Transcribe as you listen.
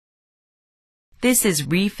This is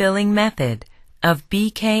refilling method of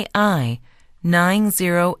BKI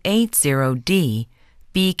 9080D,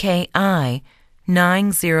 BKI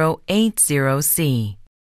 9080C,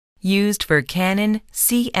 used for Canon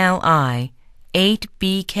CLI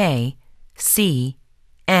 8BK C,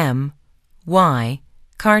 M, Y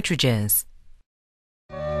cartridges.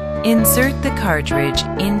 Insert the cartridge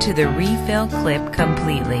into the refill clip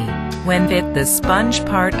completely. When fit the sponge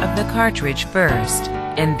part of the cartridge first,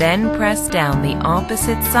 and then press down the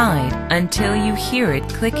opposite side until you hear it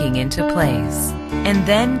clicking into place. And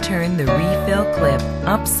then turn the refill clip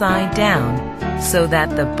upside down so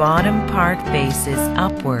that the bottom part faces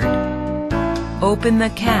upward. Open the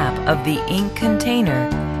cap of the ink container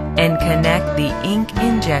and connect the ink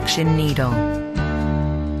injection needle.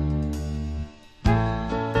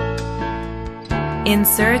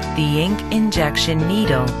 Insert the ink injection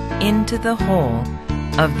needle into the hole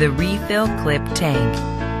of the refill clip tank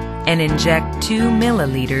and inject 2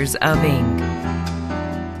 milliliters of ink.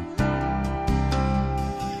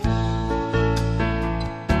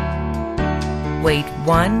 Wait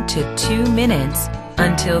 1 to 2 minutes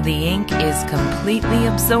until the ink is completely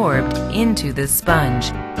absorbed into the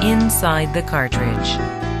sponge inside the cartridge.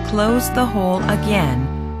 Close the hole again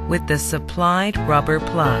with the supplied rubber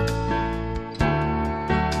plug.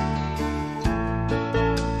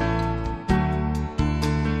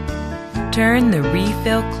 Turn the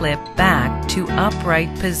refill clip back to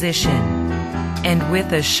upright position, and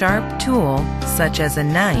with a sharp tool, such as a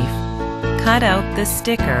knife, cut out the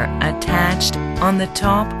sticker attached on the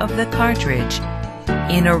top of the cartridge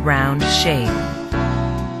in a round shape.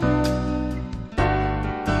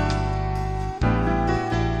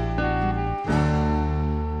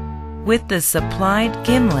 With the supplied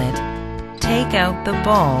gimlet, take out the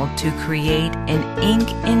ball to create an ink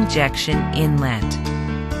injection inlet.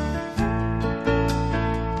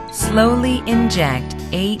 Slowly inject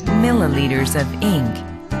 8 milliliters of ink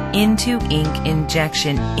into ink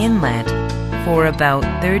injection inlet for about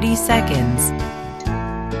 30 seconds.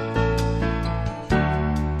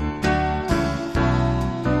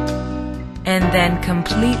 And then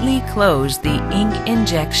completely close the ink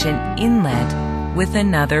injection inlet with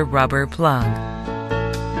another rubber plug.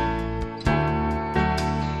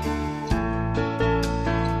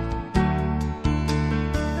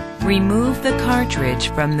 Remove the cartridge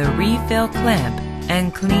from the refill clip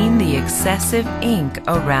and clean the excessive ink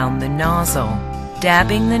around the nozzle,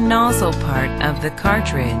 dabbing the nozzle part of the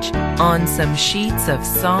cartridge on some sheets of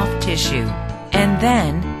soft tissue, and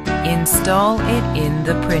then install it in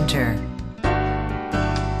the printer.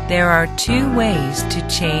 There are 2 ways to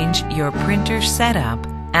change your printer setup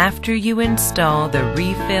after you install the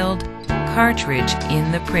refilled cartridge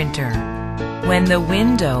in the printer. When the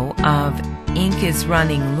window of "Ink is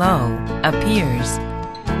running low" appears,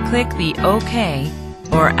 click the OK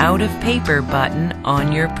or Out of Paper button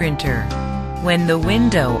on your printer. When the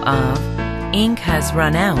window of "Ink has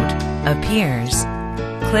run out" appears,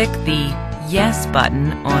 click the Yes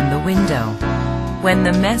button on the window. When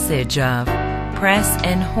the message of "Press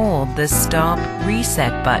and hold the Stop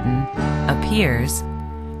Reset" button appears,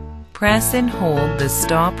 press and hold the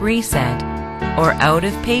Stop Reset or Out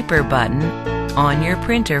of Paper button on your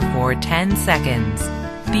printer for 10 seconds.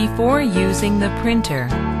 Before using the printer,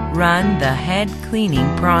 run the head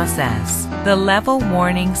cleaning process. The level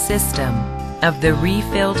warning system of the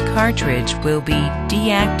refilled cartridge will be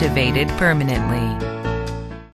deactivated permanently.